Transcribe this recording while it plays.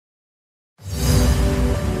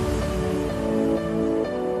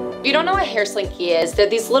If you don't know what hair slinky is, they're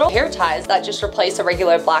these little hair ties that just replace a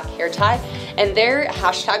regular black hair tie, and their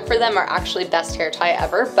hashtag for them are actually best hair tie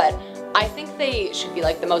ever, but I think they should be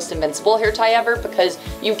like the most invincible hair tie ever because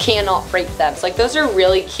you cannot break them. So like those are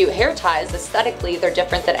really cute hair ties. Aesthetically, they're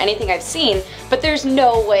different than anything I've seen, but there's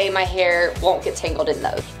no way my hair won't get tangled in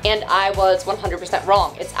those. And I was 100%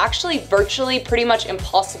 wrong. It's actually virtually pretty much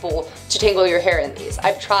impossible to tangle your hair in these.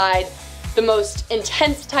 I've tried the most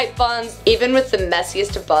intense type buns, even with the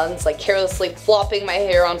messiest of buns, like carelessly flopping my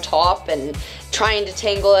hair on top and trying to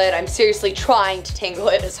tangle it. I'm seriously trying to tangle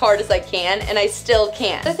it as hard as I can, and I still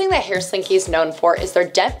can't. The thing that hair slinky is known for is their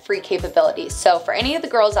dent-free capabilities. So for any of the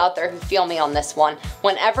girls out there who feel me on this one,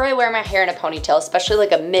 whenever I wear my hair in a ponytail, especially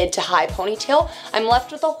like a mid to high ponytail, I'm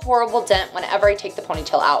left with a horrible dent whenever I take the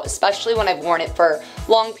ponytail out, especially when I've worn it for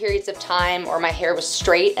long periods of time or my hair was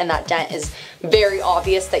straight and that dent is very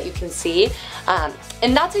obvious that you can see.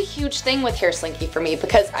 And that's a huge thing with hair slinky for me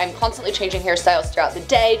because I'm constantly changing hairstyles throughout the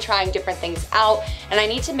day, trying different things out, and I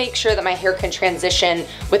need to make sure that my hair can transition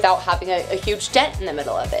without having a huge dent in the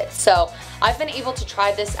middle of it. So I've been able to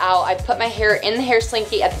try this out. I've put my hair in the hair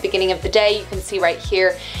slinky at the beginning of the day, you can see right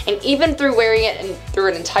here, and even through wearing it and through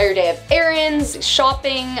an entire day of errands,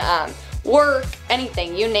 shopping, work,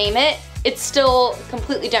 anything, you name it, it's still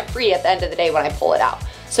completely dent free at the end of the day when I pull it out.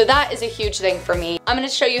 So that is a huge thing for me. I'm gonna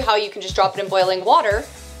show you how you can just drop it in boiling water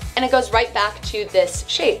and it goes right back to this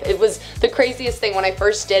shape. It was the craziest thing. When I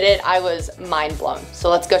first did it, I was mind blown. So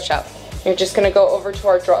let's go show. You're just gonna go over to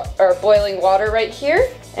our boiling water right here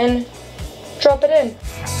and drop it in.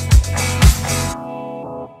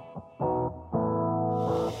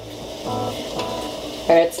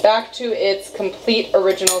 And it's back to its complete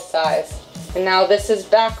original size. And now this is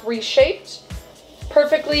back reshaped.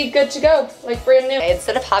 Perfectly good to go, like brand new.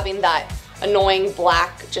 Instead of having that annoying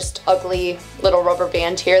black, just ugly little rubber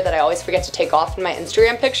band here that I always forget to take off in my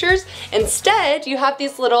Instagram pictures, instead you have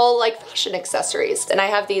these little like fashion accessories. And I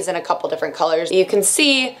have these in a couple different colors. You can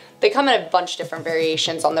see they come in a bunch of different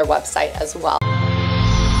variations on their website as well.